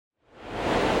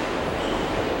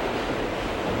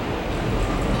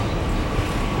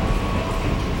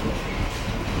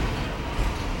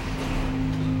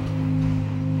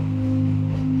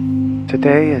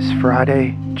Today is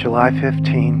Friday, July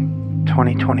 15,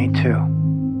 2022,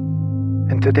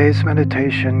 and today's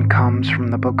meditation comes from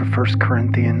the book of 1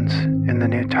 Corinthians in the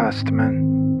New Testament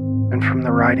and from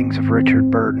the writings of Richard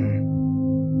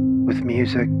Burton, with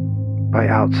music by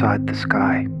Outside the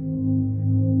Sky.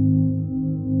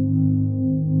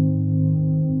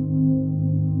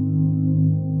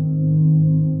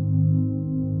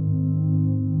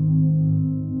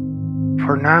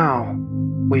 For now,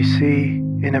 we see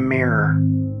in a mirror,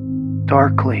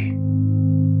 darkly,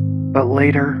 but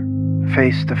later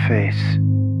face to face.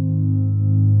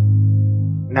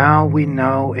 Now we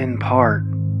know in part,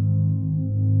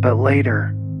 but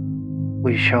later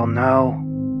we shall know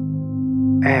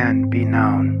and be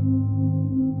known.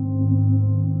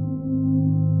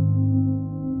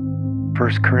 1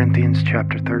 Corinthians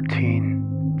chapter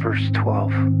 13, verse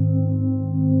 12.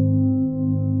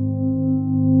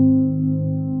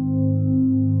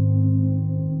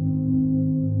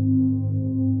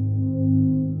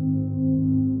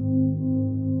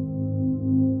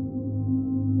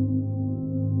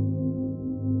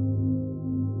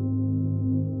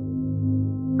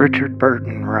 Richard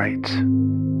Burton writes,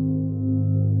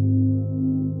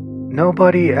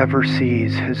 "Nobody ever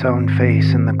sees his own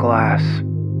face in the glass.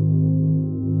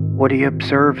 What he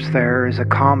observes there is a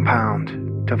compound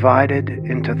divided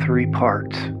into three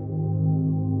parts.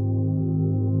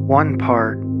 One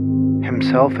part,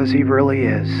 himself as he really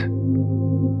is.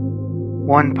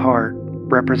 One part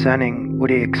representing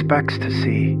what he expects to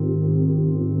see.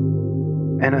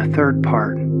 And a third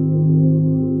part,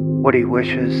 what he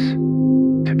wishes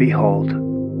to behold."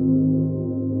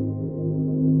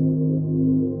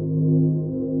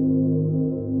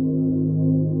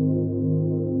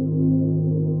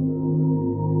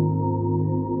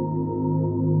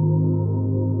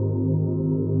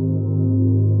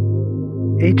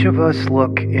 Each of us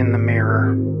look in the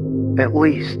mirror at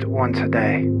least once a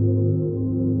day,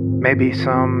 maybe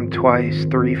some twice,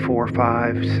 3, 4,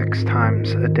 5, 6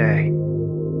 times a day.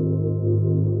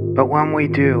 But when we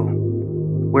do,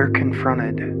 we're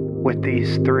confronted with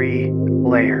these three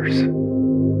layers.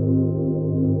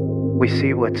 We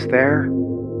see what's there,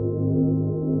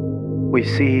 we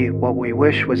see what we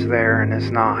wish was there and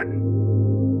is not,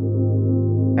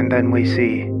 and then we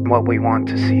see what we want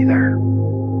to see there.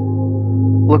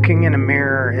 Looking in a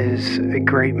mirror is a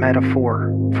great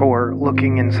metaphor for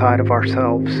looking inside of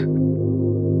ourselves,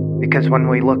 because when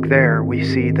we look there, we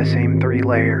see the same three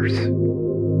layers.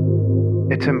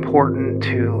 It's important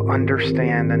to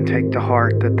understand and take to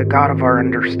heart that the God of our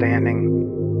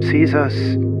understanding sees us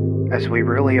as we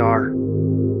really are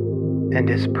and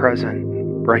is present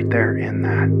right there in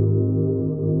that.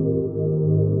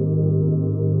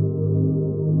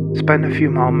 Spend a few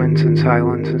moments in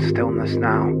silence and stillness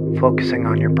now, focusing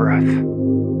on your breath,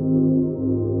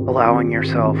 allowing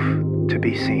yourself to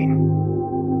be seen.